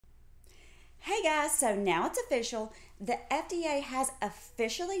Hey guys, so now it's official. The FDA has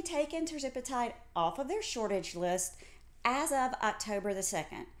officially taken Tirzepatide off of their shortage list as of October the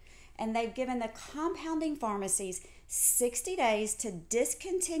 2nd. And they've given the compounding pharmacies 60 days to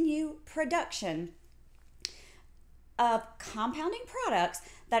discontinue production of compounding products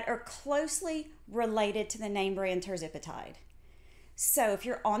that are closely related to the name brand Tirzepatide. So if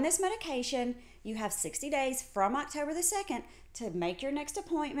you're on this medication, you have 60 days from October the 2nd to make your next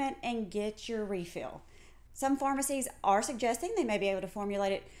appointment and get your refill. Some pharmacies are suggesting they may be able to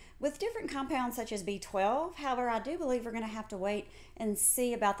formulate it with different compounds such as B12. However, I do believe we're going to have to wait and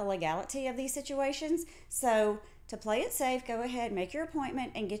see about the legality of these situations. So to play it safe, go ahead, make your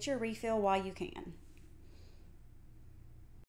appointment and get your refill while you can.